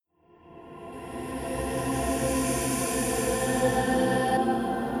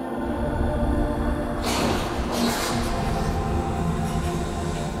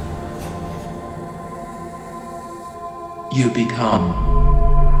You become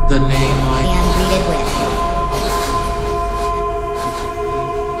the name I am greeted with.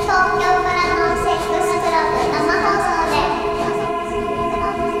 東京からのセックスクラブ生放送で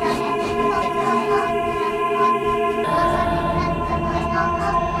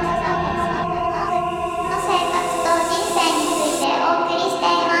の生活と人生についてお送りして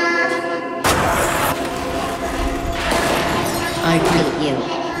います。I greet you.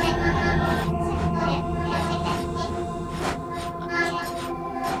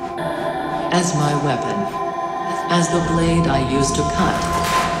 As my weapon, as the blade I used to cut.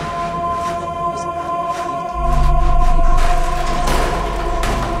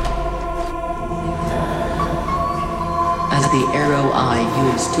 As the arrow I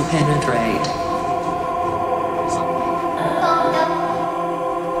used to penetrate.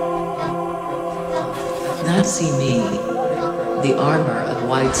 That see me, the armor of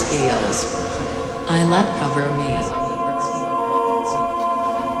white scales, I let cover me.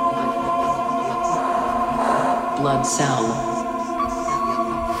 Blood cell.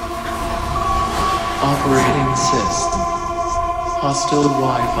 operating system. Hostile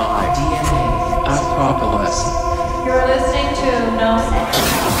Wi-Fi. DNA. Acropolis. You're listening to No Sex.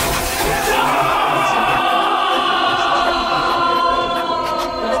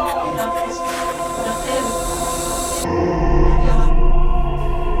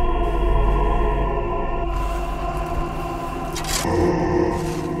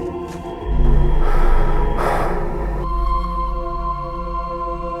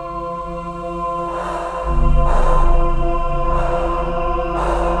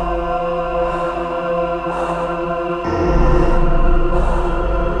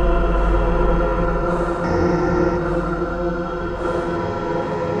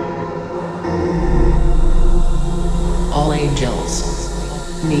 All angels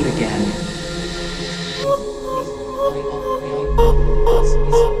meet again.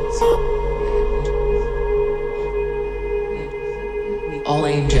 All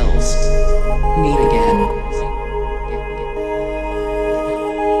angels meet again.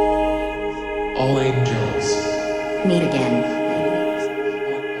 All angels. Meet again.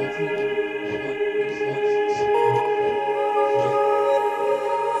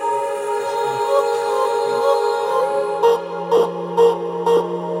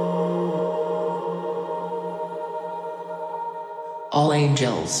 All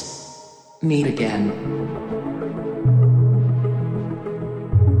angels meet again.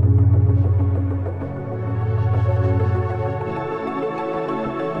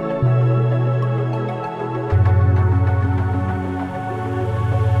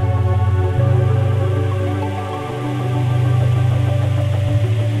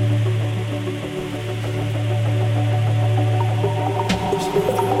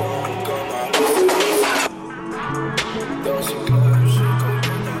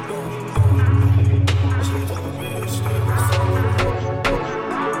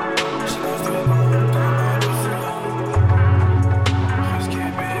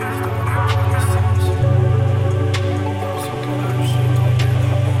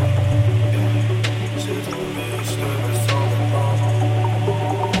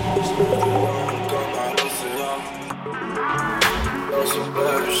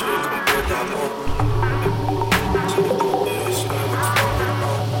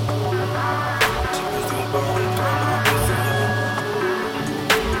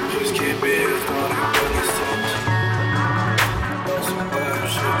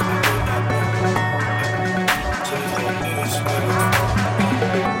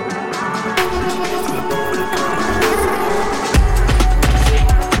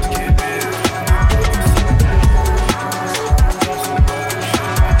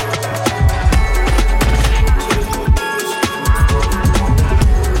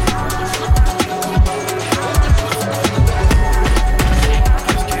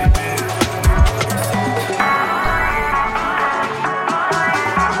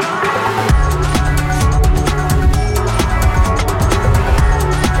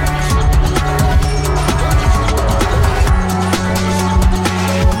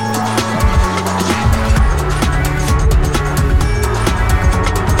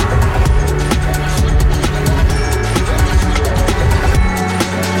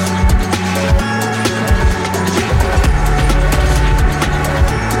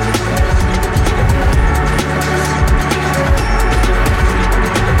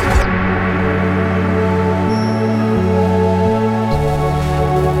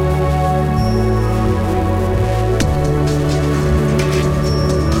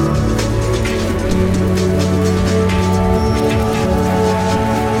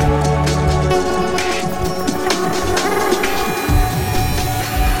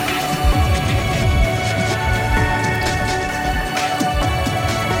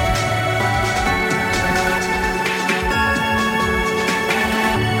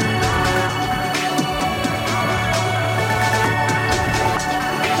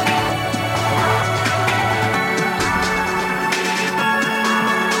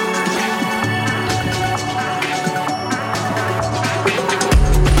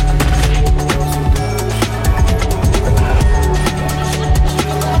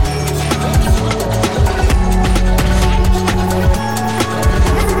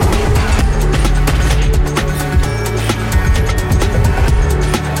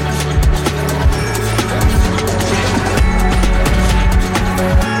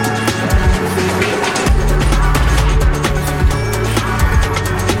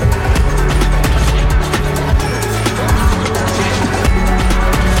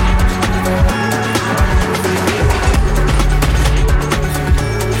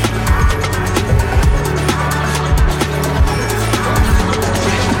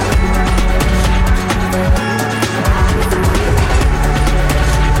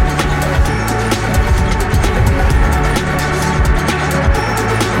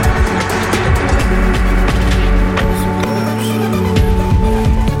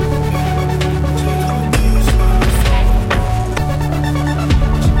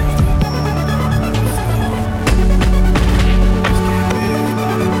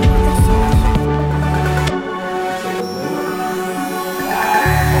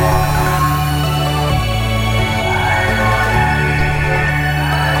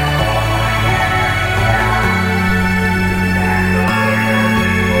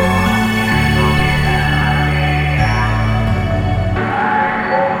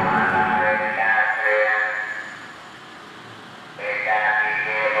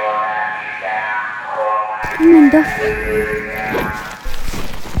 rápido.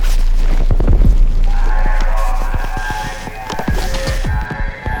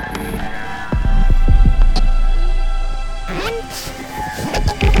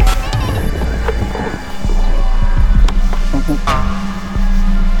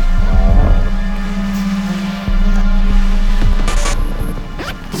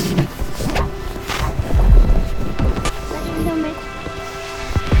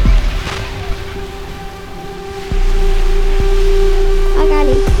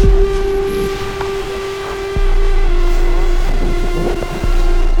 Agali.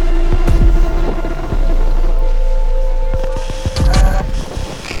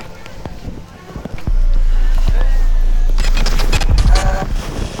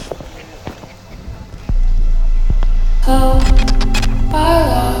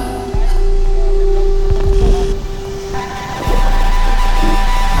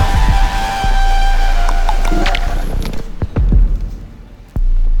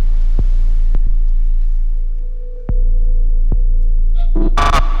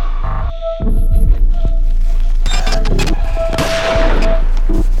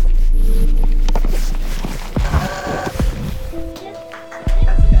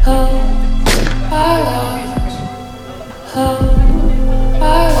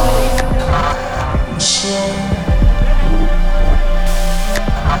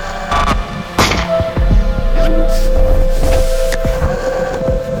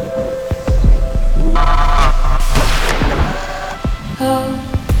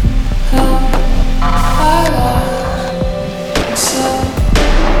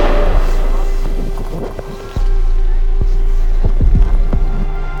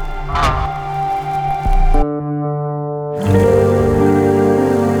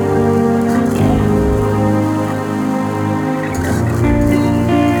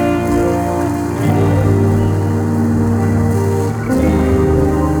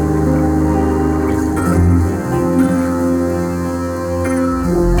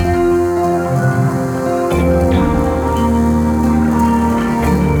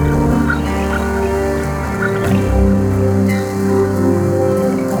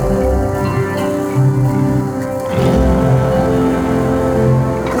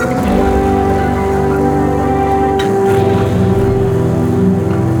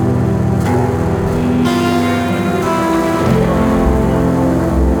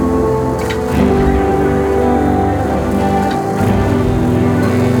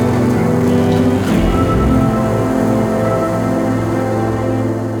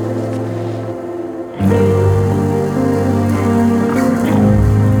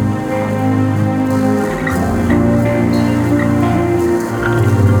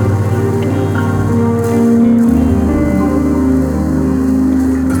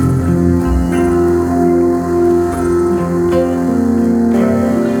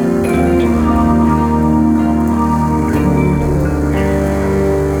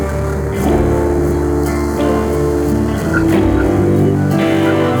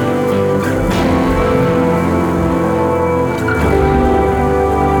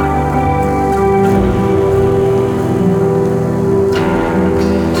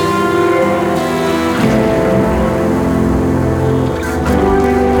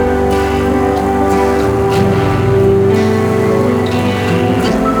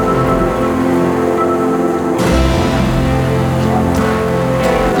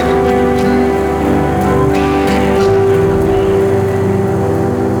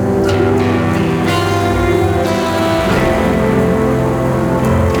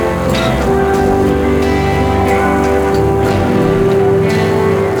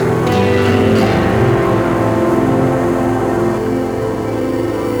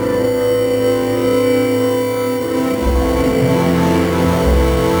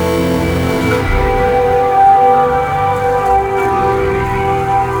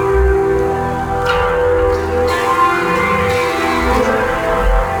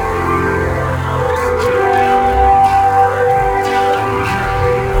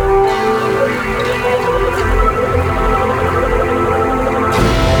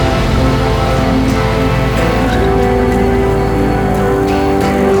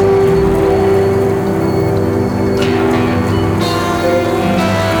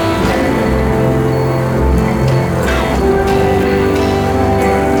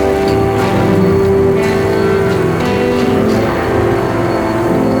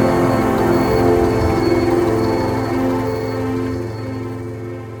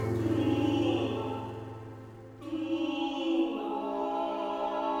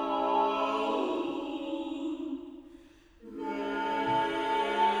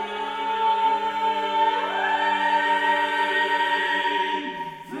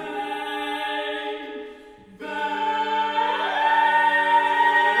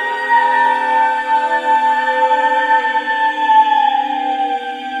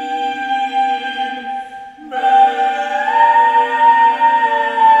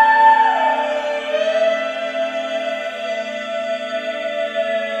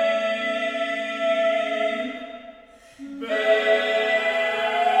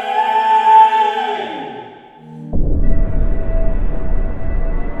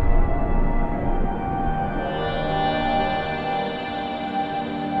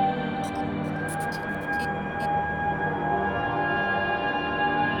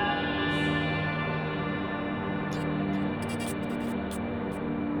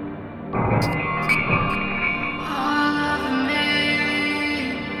 All of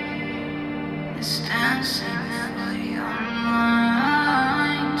me is dancing for your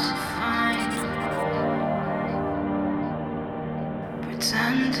mind to find,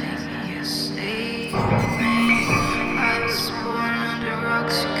 pretending you see me. I was born under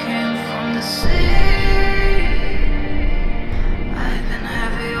rocks, you came from the sea. I've been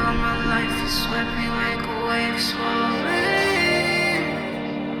heavy all my life, you swept me like a wave, swallow me.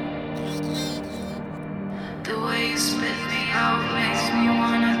 The way you spit me out makes me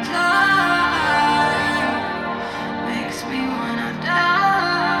wanna die. Makes me wanna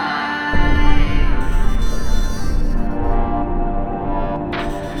die.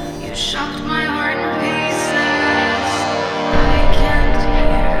 You shocked my heart in pieces. I can't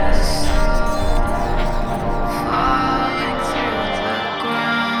hear a sound falling through the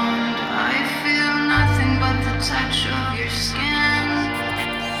ground. I feel nothing but the touch of your skin.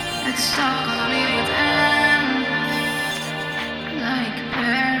 It's stuck on me within, like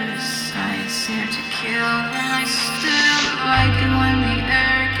parasites here to kill. And I still like it when the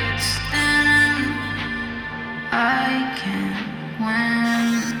air gets thin. I can't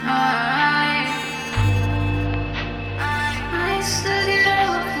win. I stood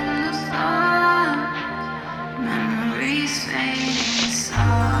here from the thought, memories fading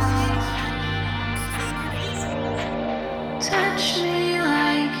soft. Touch me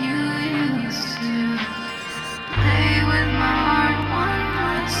like you used to. Play with my heart one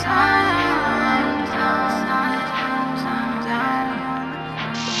more time. Down, down, down, down.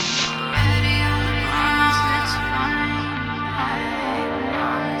 Already on the ground, it's fine. I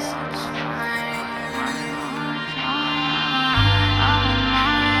promise it's fine. One more time. I don't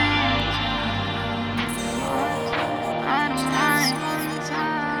mind. I don't mind one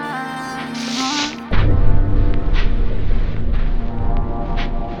time.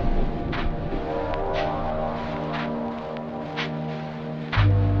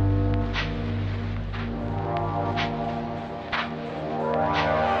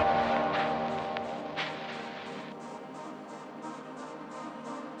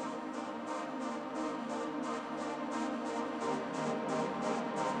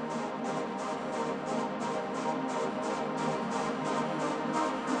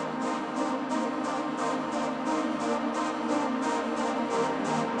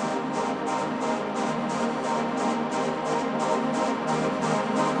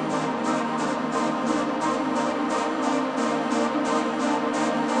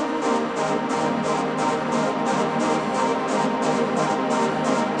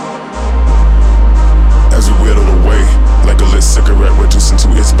 As we whittle away, like a lit cigarette reducing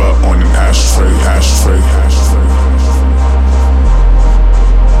to its butt on an ashtray, ashtray, ashtray.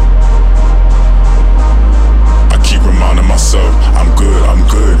 I keep reminding myself, I'm good,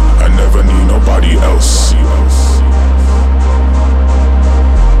 I never need nobody else.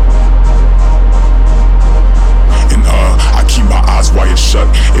 And I keep my eyes wired shut,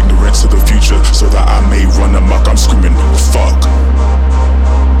 ignorant to the future, so that I may run amok. I'm screaming, fuck.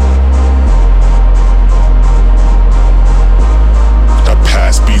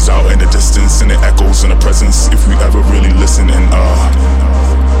 Past beats out in the distance and it echoes in the presence if we ever really listen. And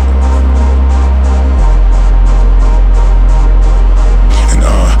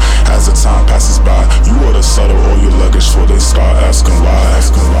as the time passes by, you ought to settle all your luggage before they start asking why,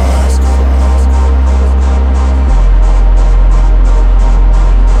 asking why.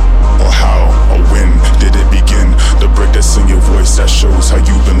 Or how or when did it begin? The break that's in your voice that shows how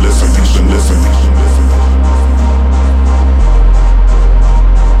you've been living, you've been living.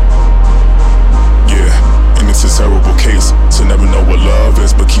 It's a terrible case to never know what love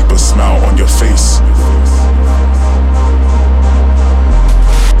is, but keep a smile on your face.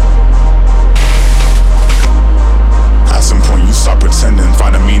 At some point you stop pretending,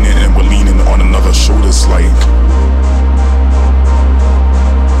 find a meaning, and we're leaning on another's shoulders like.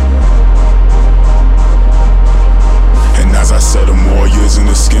 And as I settle more years in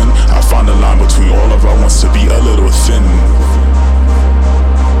the skin, I find the line between all of our wants to be a little thin.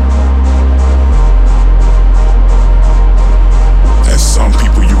 Some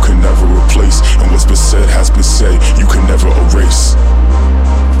people you can never replace, and what's been said has been said, you can never erase.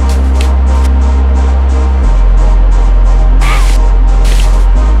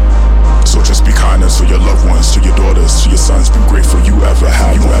 So just be kinder to your loved ones, to your daughters, to your sons. Be grateful you ever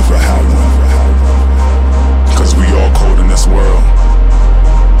had one. Cause we all cold in this world.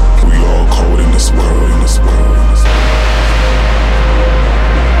 We all cold in this world, in this world.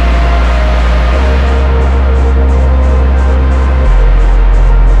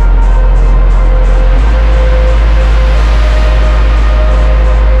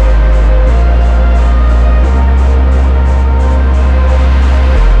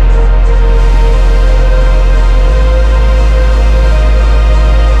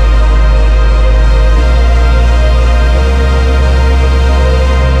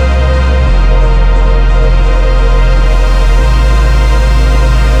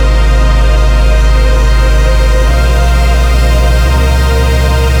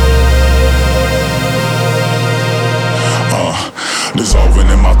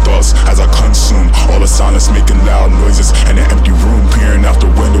 revolving in my thoughts as I consume all the silence, making loud noises, and an empty room peering out the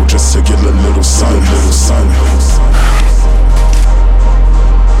window just to get a little sun, little sun.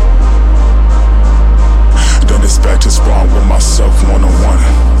 Then it's back to spawn with myself one-on-one.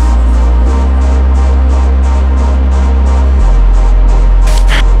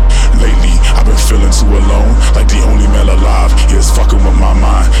 Lately, I've been feeling too alone, like the only man alive. Yeah, it's fucking with my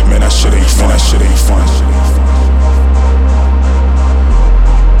mind. Man, that shit ain't fun. That shit ain't fun.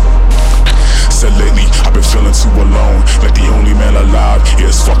 Said lately, I've been feeling too alone, like the only man alive. Yeah,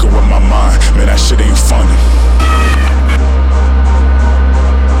 it's fucking with my mind. Man, that shit ain't fun.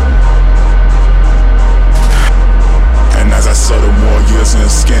 And as I settle more years in the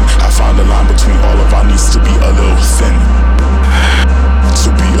skin, I find the line between all of our needs to be a little thin. To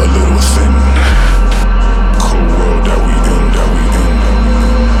be a little thin. Cold world that we in, that we in.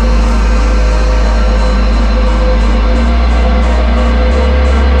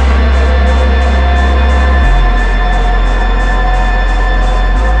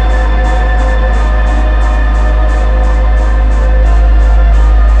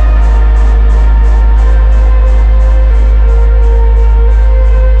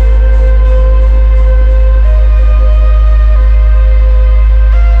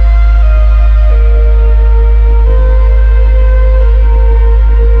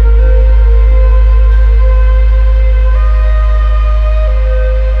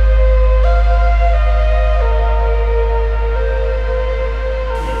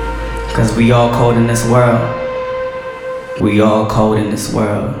 Cause we all cold in this world. We all cold in this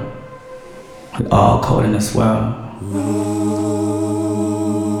world. We all cold in this world.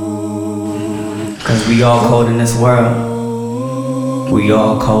 Cause we all cold in this world. We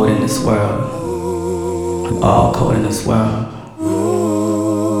all cold in this world. We all cold in this world.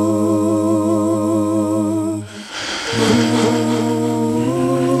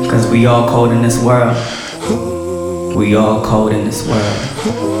 Cause we all cold in this world. We all cold in this world.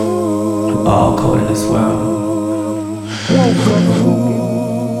 All cold in this world.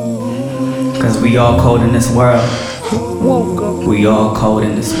 Cause we all cold in this world. We all cold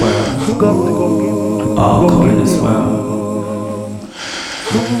in this world. All cold in this world.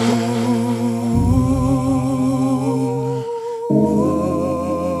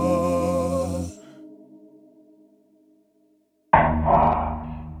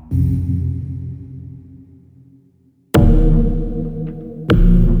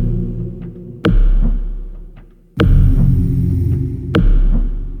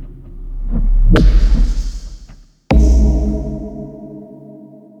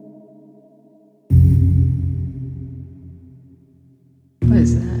 What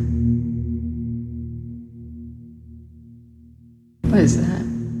is that? What is that?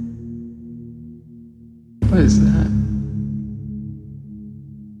 What is that?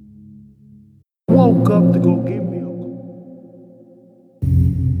 Woke up to go get milk.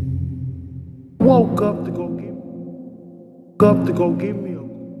 Woke up to go get milk. Woke up to go get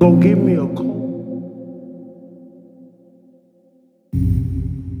milk. Go get milk.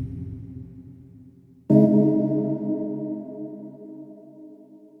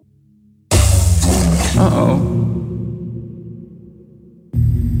 Uh-oh.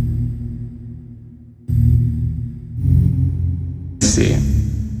 Let's see.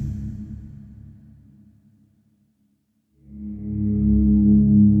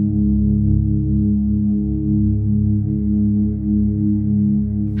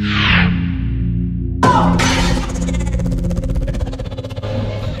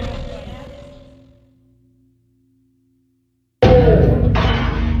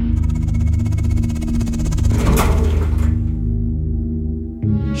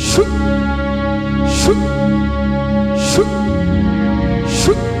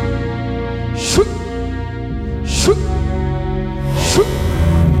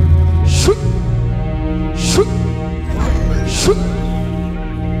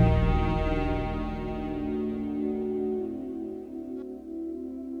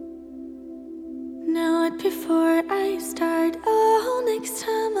 Know it before I start. Oh, next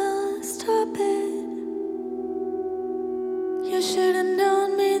time I'll stop it. You should have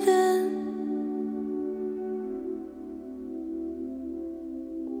known me then.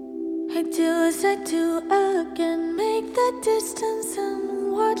 I do as I do again. Make the distance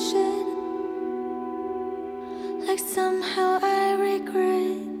and watch it. Like somehow I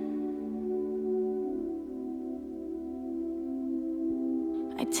regret.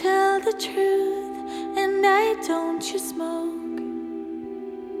 I tell the truth and I don't you smoke.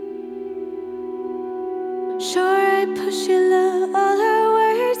 Sure I push your love. All our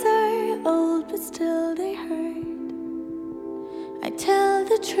words are old but still they hurt. I tell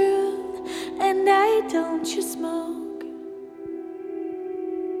truth, and I don't just smoke.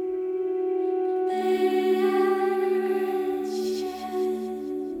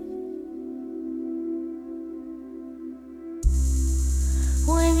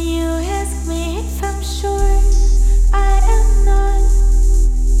 When you ask me if I'm sure, I am not.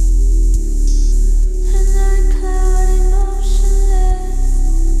 And I cloud emotionless.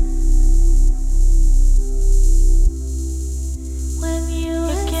 When you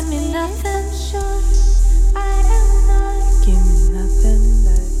give me nothing, sure, I am not. Give me nothing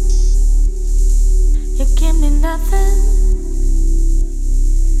but You give me nothing.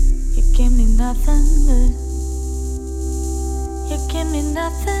 You give me nothing but You give me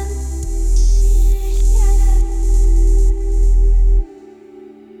nothing.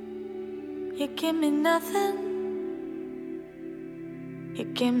 You give me nothing. You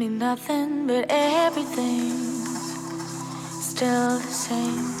give me nothing but everything's still the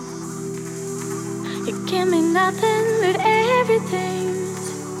same. You give me nothing but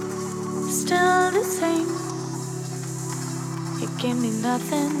everything's still the same. You give me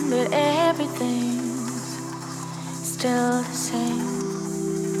nothing but everything's still the same.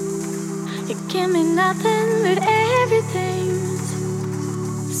 You give me nothing but everything's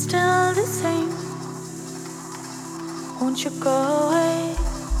still the same. Won't you go away?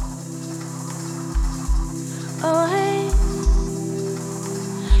 Away.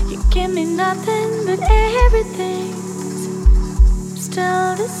 You give me nothing but everything's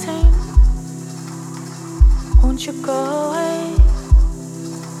still the same. Won't you go away?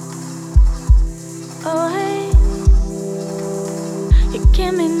 Away. You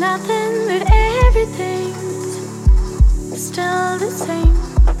give me nothing but everything's still the same.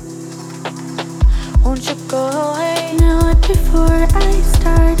 Won't you go away? Now and before I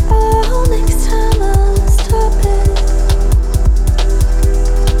start, oh, next time I'll stop it.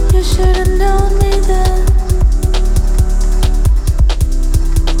 You should've known me then.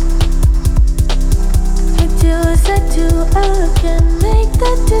 I do as I do again, make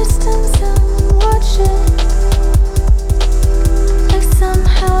that distance and watch it. Like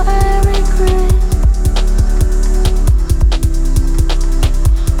somehow I regret.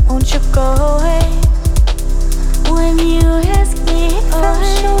 Won't you go away? When you ask me if I'm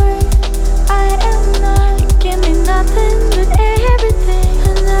sure, I am not. You give me nothing but everything,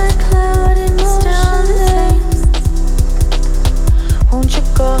 and I cloud emotionless. Won't you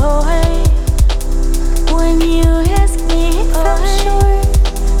go away? When you ask me if I'm sure,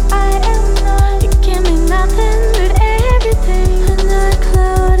 I am not. You give me nothing but everything, and I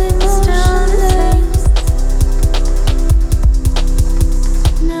cloud emotionless.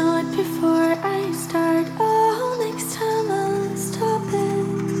 Now and before I start, oh, next time I'll stop it.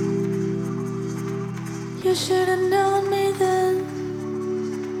 You should've known me then.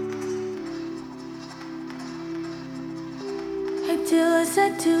 I do as I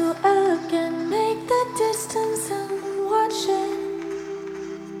do again, make that distance and watch it.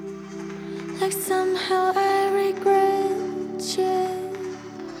 Like somehow I regret it.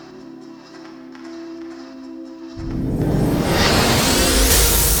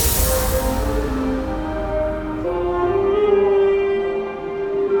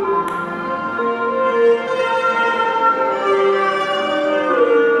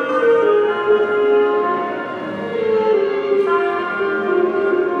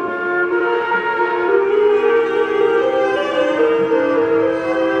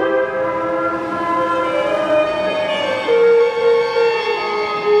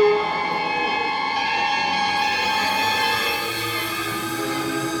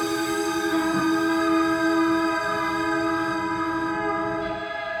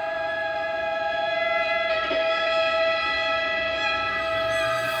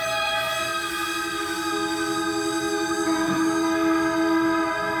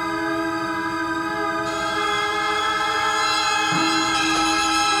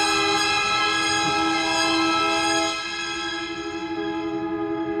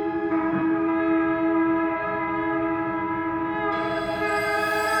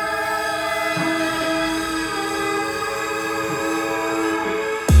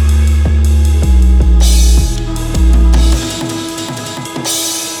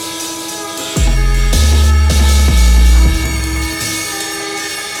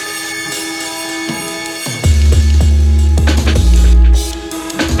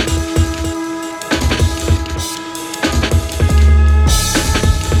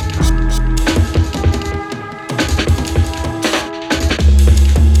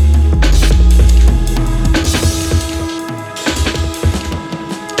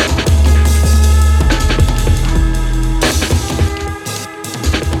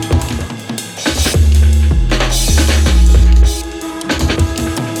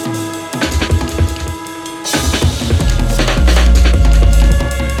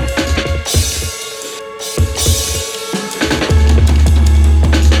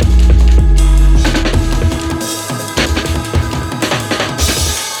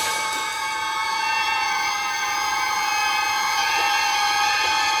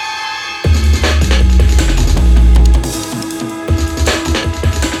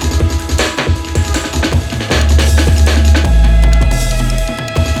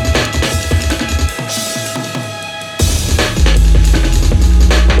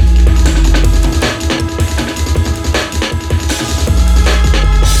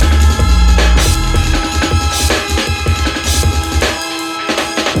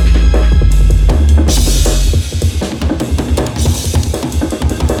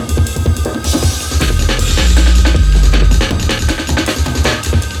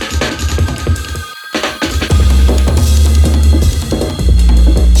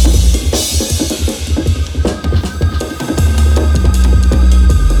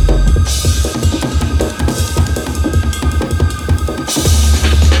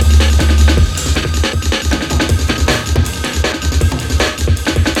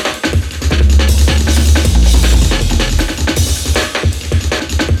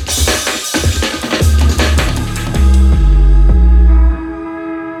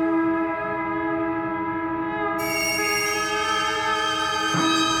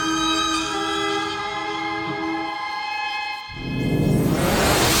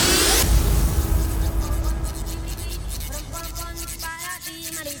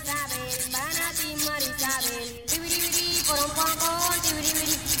 Banati Marisabel, Tibiri, Porom Pompon,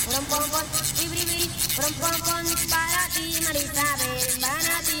 Tibiri, Porom Pompon, Tibiri, Porom Pompon, Parati Marisabel,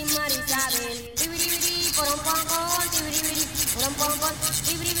 Banati Marisabel, Tibiri, Porom Pompon, Tibiri, Porom Pompon,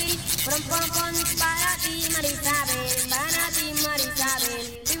 Tibiri, Porom Pompon, Parati Marisabel, Banati Marisabel,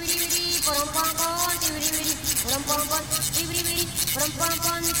 Tibiri, Porom Pompon, Tibiri, Porom Pompon, Tibiri, Porom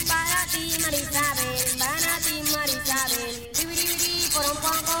Pompon, Parati Marisabel, Banati Marisabel, Tibiri, Porom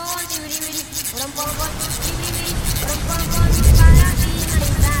Pompon, Tibiri, Porom Pompon, Tibiri, Porom Pompon, Parati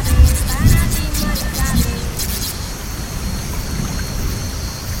Marisabel, Banati Marisabel.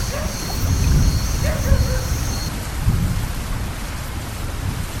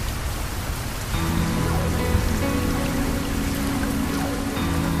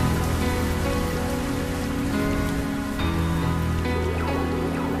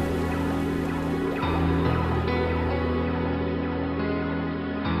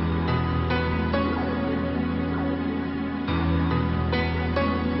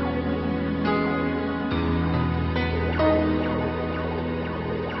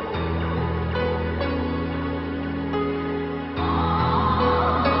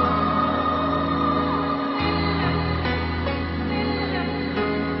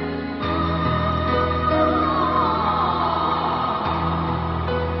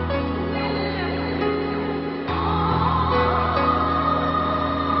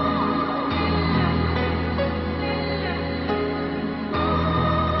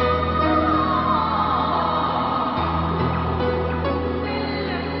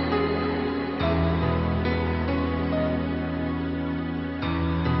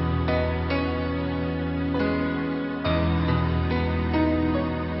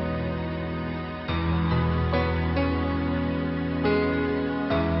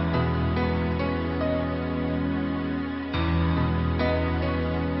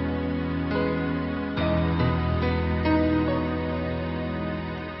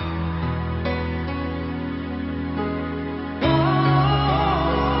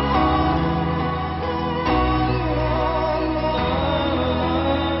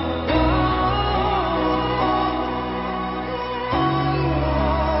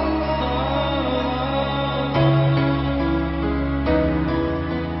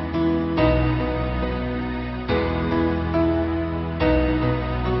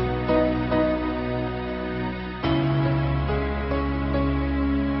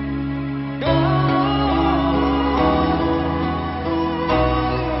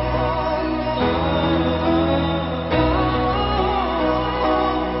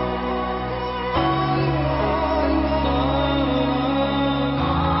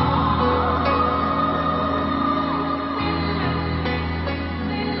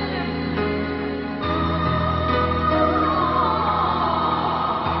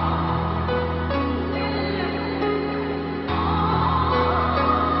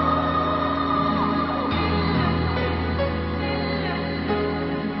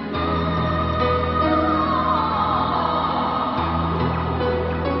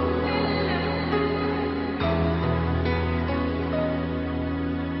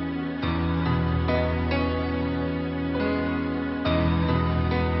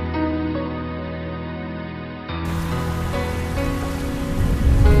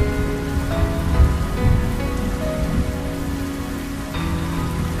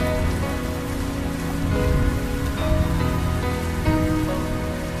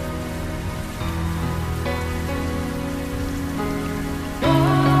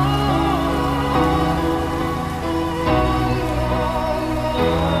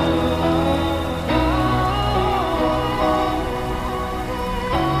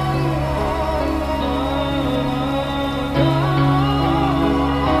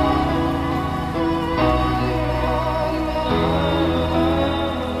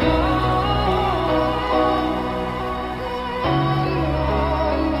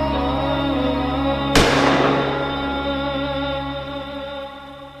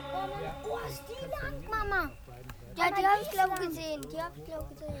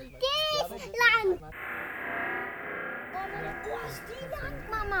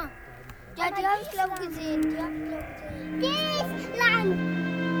 Mama. Ja, die habe ich glaube gesehen. Land. Die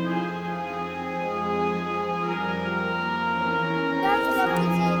habe ich glaube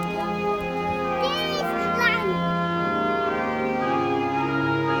gesehen. Land.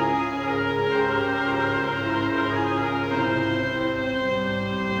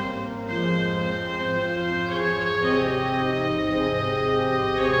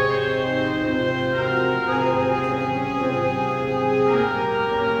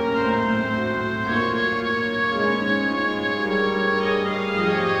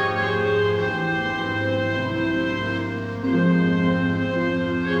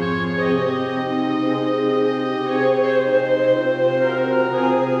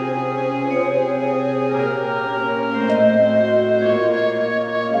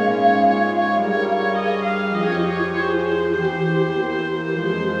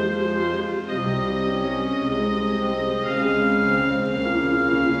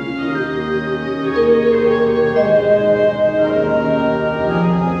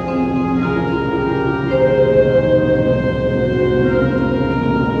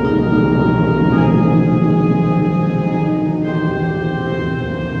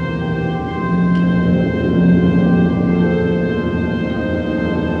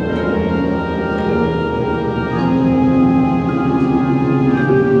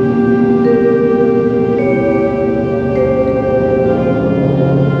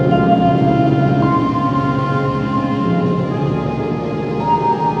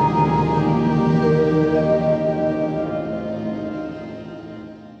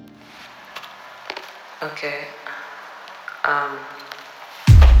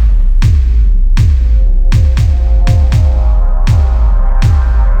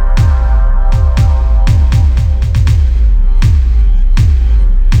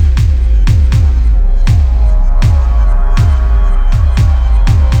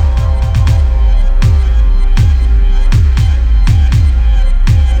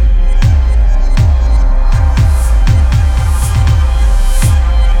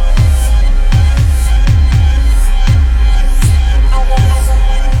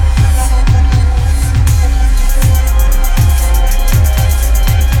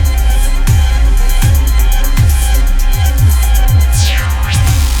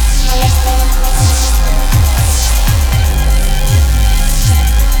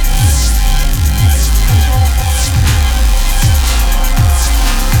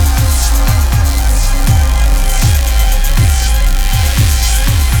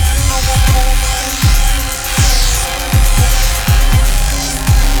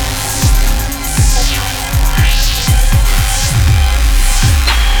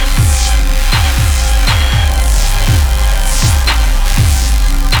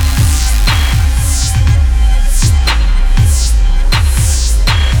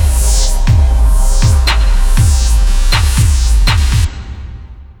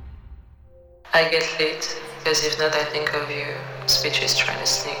 I get lit, cause if not I think of you. Speech is trying to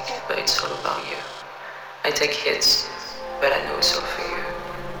sneak, but it's all about you. I take hits, but I know it's all for you.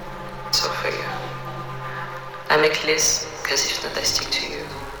 It's all for you. I make lists, cause if not I stick to you.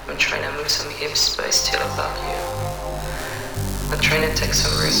 I'm trying to move some hips, but it's still about you. I'm trying to take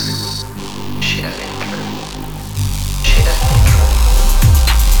some risks. Shit I've been through. Shit I've been through.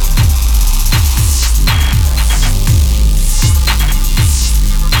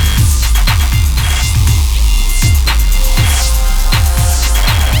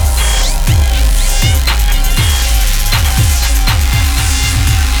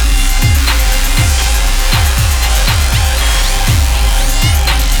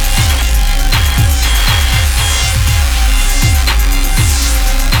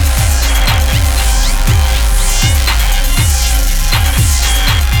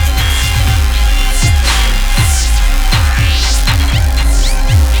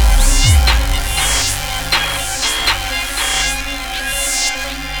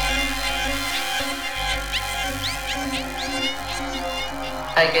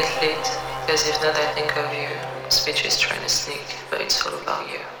 I get lit, cause if not I think of you. Speech is trying to sneak, but it's all about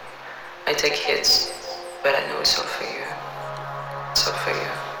you. I take hits, but I know it's all for you. It's all for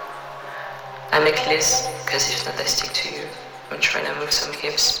you. I make lists, cause if not I stick to you. I'm trying to move some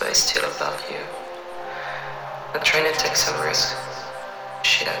hips, but it's still about you. I'm trying to take some risks.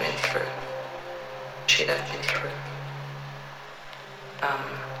 Shit I've been through. Shit I've been through.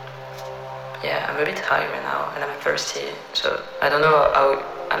 Yeah, I'm a bit high right now and I'm thirsty, so I don't know how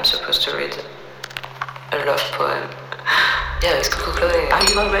I'm supposed to read a love poem. Yeah, it's Coco Chloe. Are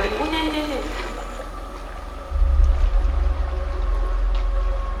you all ready?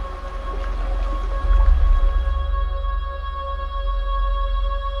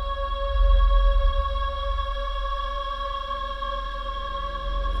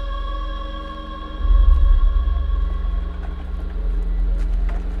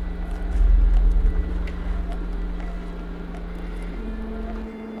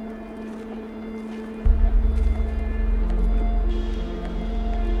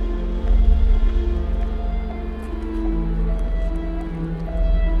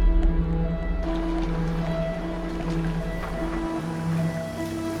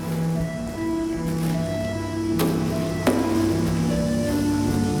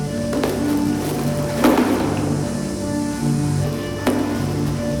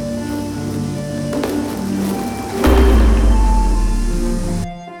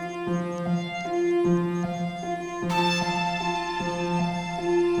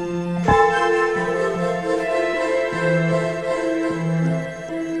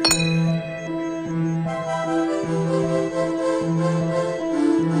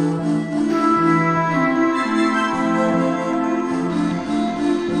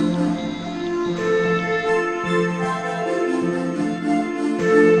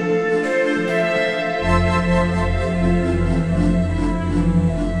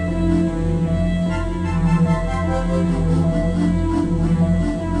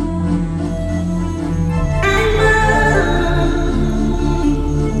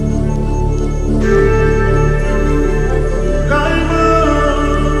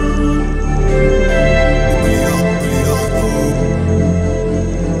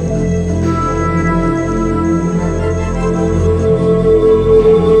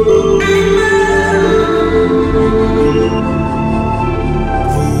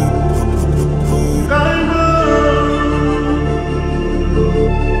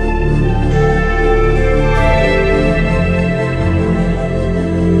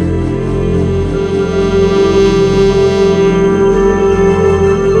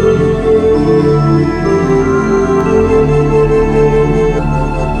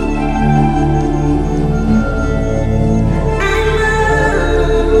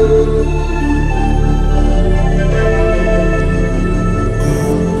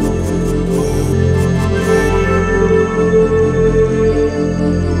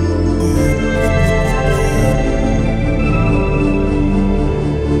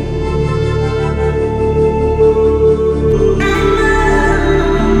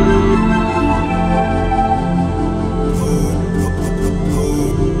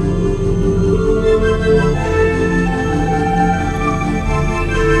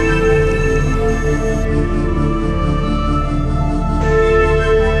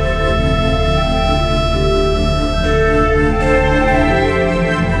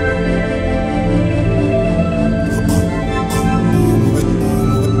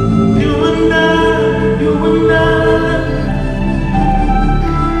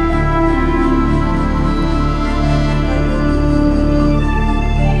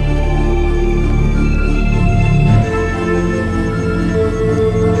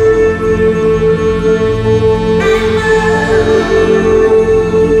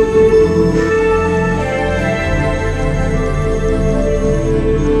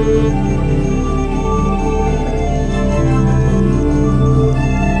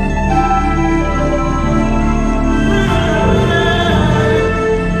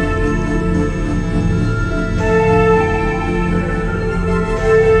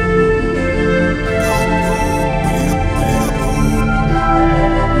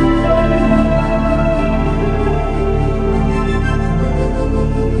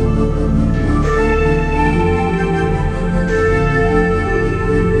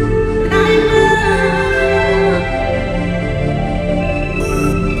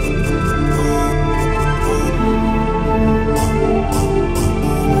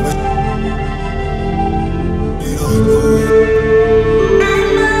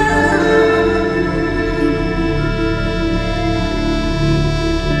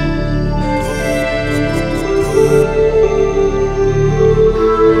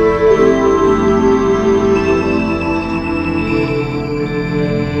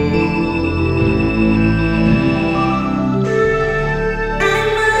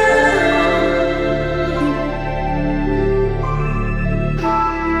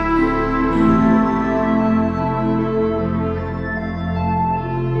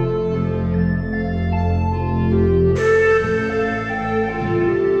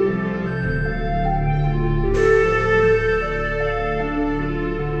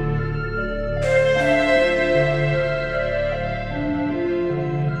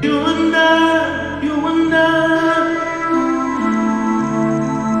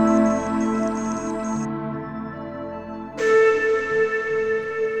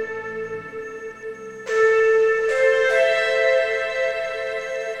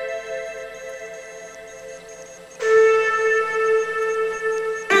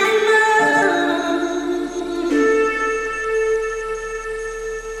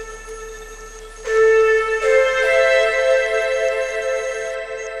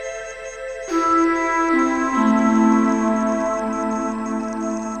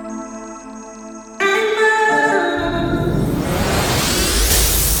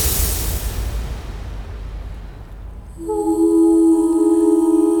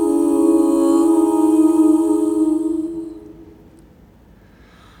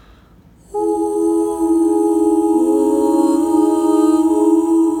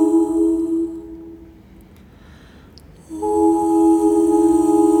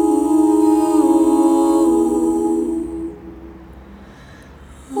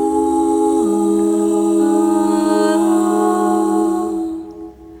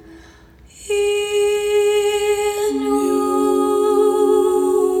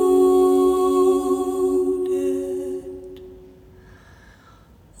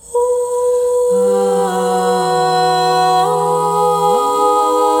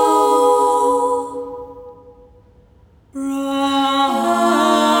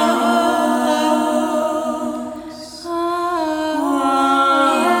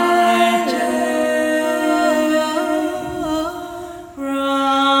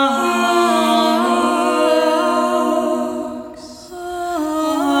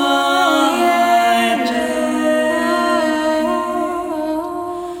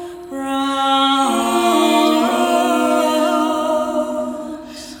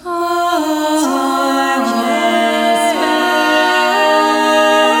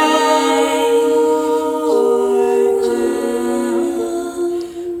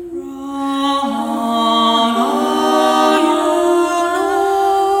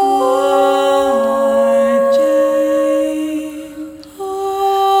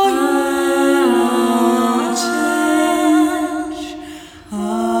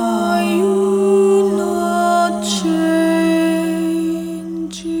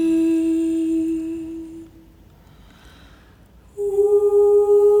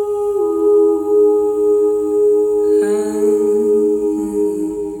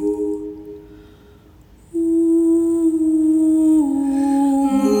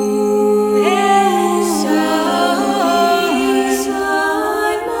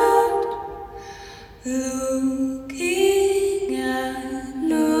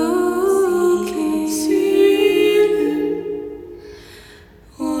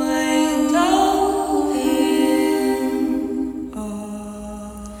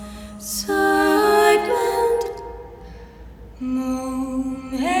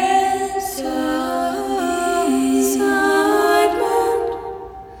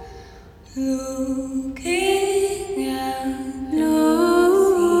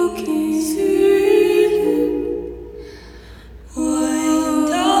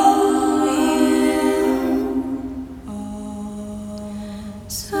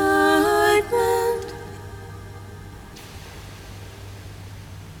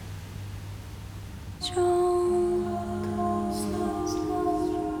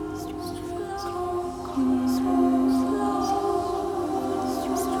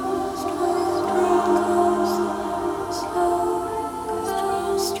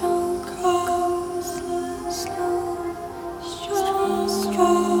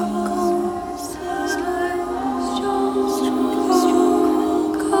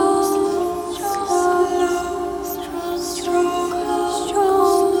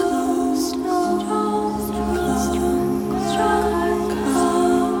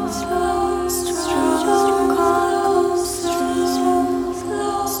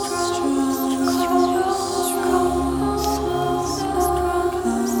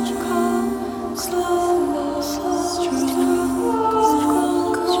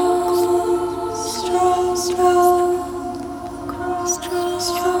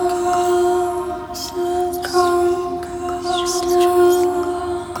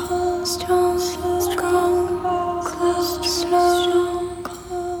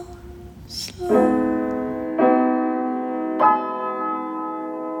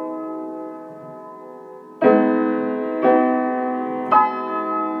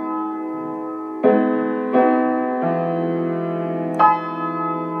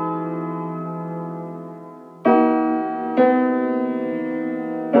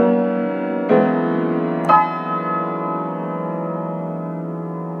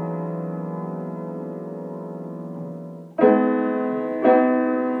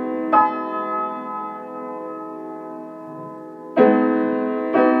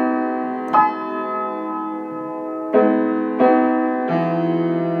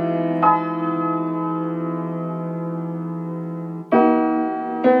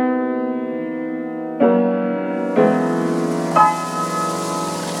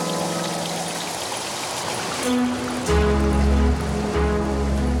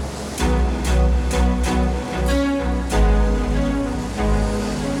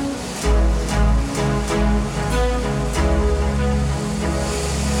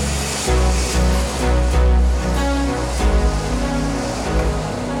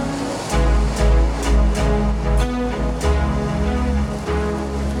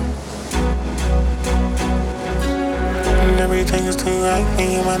 right,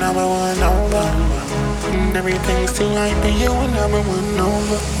 and you're my number one over. And everything's too right, but you were number one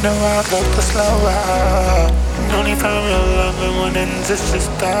over. No outlook to slow up. Only found real love and when ends it's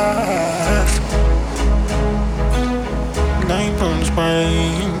just us. Night moon's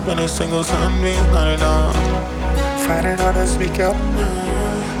bright, but a single sunbeam not enough. Fighting hard to speak up,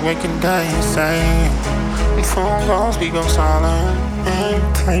 waking day insane. Phone calls, we go silent.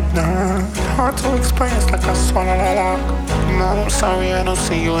 Type 9. Hard to explain, it's like I swallow a lock. Mom, I'm sorry, I don't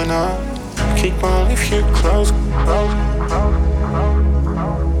see you enough. Keep on if you close.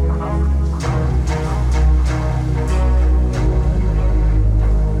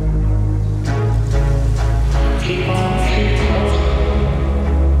 Keep on if you close.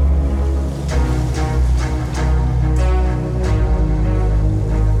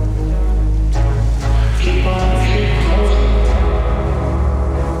 Keep on if you close.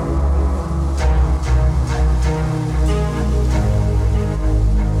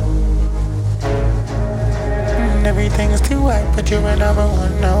 Everything's too white, but you're a number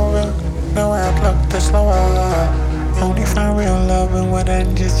one over. No outlook to slow up. Only find real love and what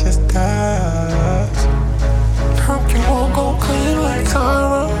ends is just us. Hope you won't go clean like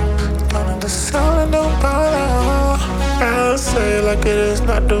Tara. None of the selling don't bother. I'll say it like it is,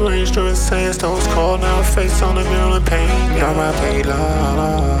 not the range to insane. Stones cold, now face on the mirror and pain. You're my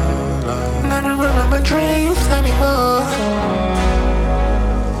payload. Never remember dreams anymore.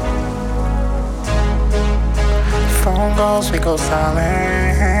 Phone calls, we go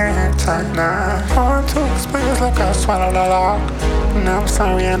silent. Type 9. Hard to explain, it's like I swallowed a lock. Now I'm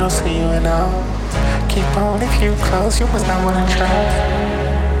sorry, I don't see you enough. Keep on if you close, you was not what I tried.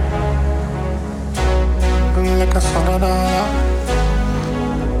 Like I swallowed a lock.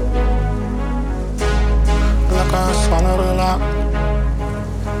 Like I swallowed a lock.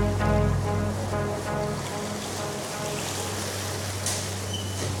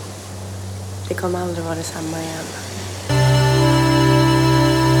 Vi kommer aldrig vara detsamma igen.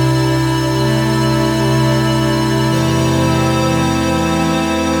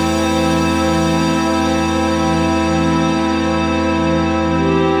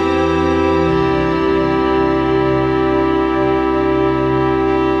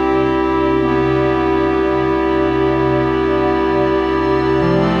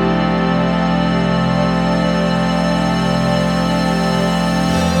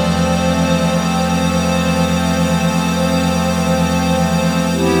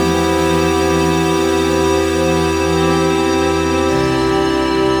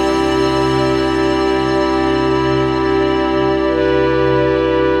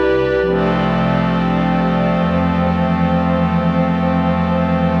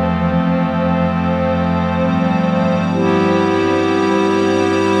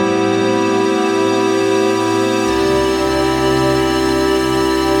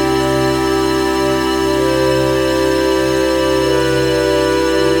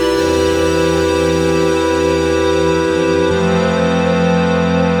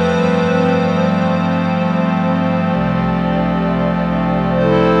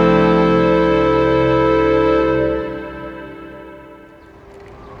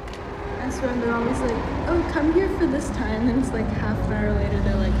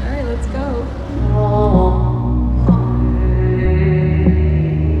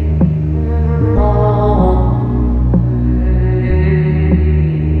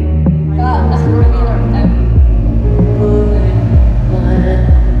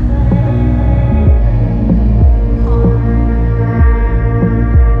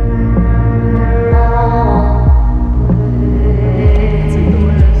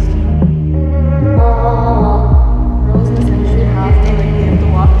 Roses and shit have to like be able to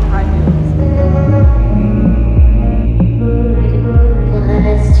walk in high heels.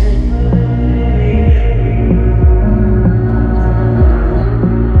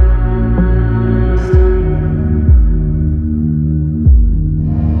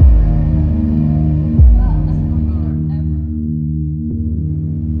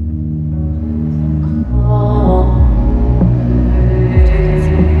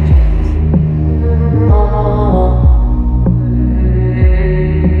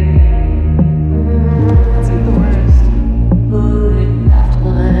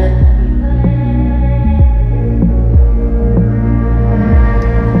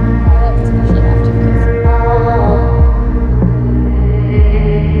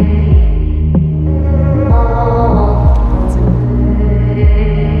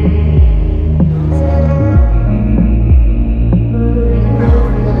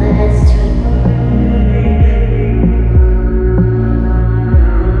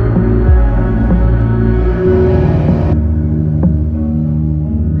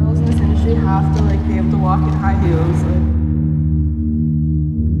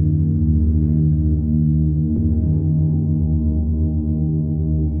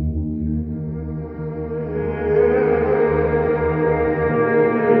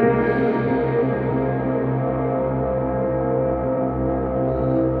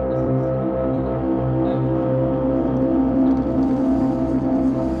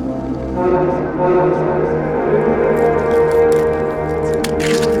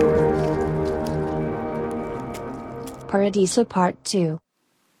 Paradisa Part 2.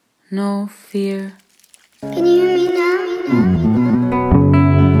 No fear. Can you hear me now?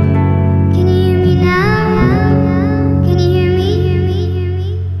 Can you hear me now? Can you hear me?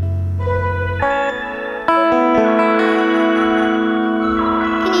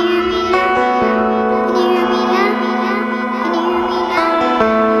 Can you hear me now? Can you hear me now? Can you hear me now?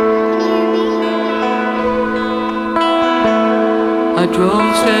 Can you hear me? I drove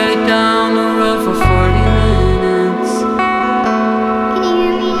straight down the road for 40 minutes. Can you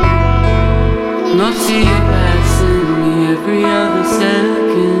hear me now? No see you passing me every other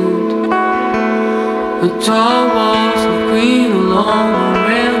second. The tall walls of green along the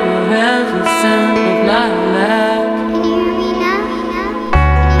railroad have a scent of lilac. Can you hear me now?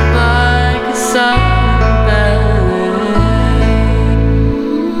 Like a silent ballet,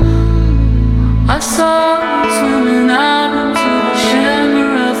 I saw you swimming out into the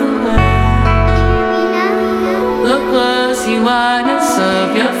shimmer of the lake. The glossy whiteness of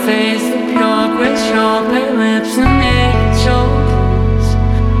your face, the pure grace, your pale lips and naked shoulders.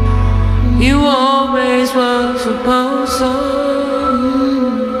 You always were supposed to.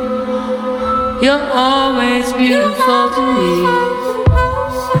 You're always beautiful to me.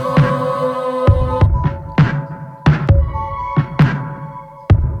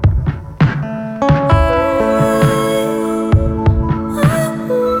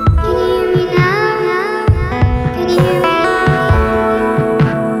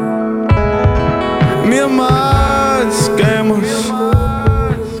 Me and my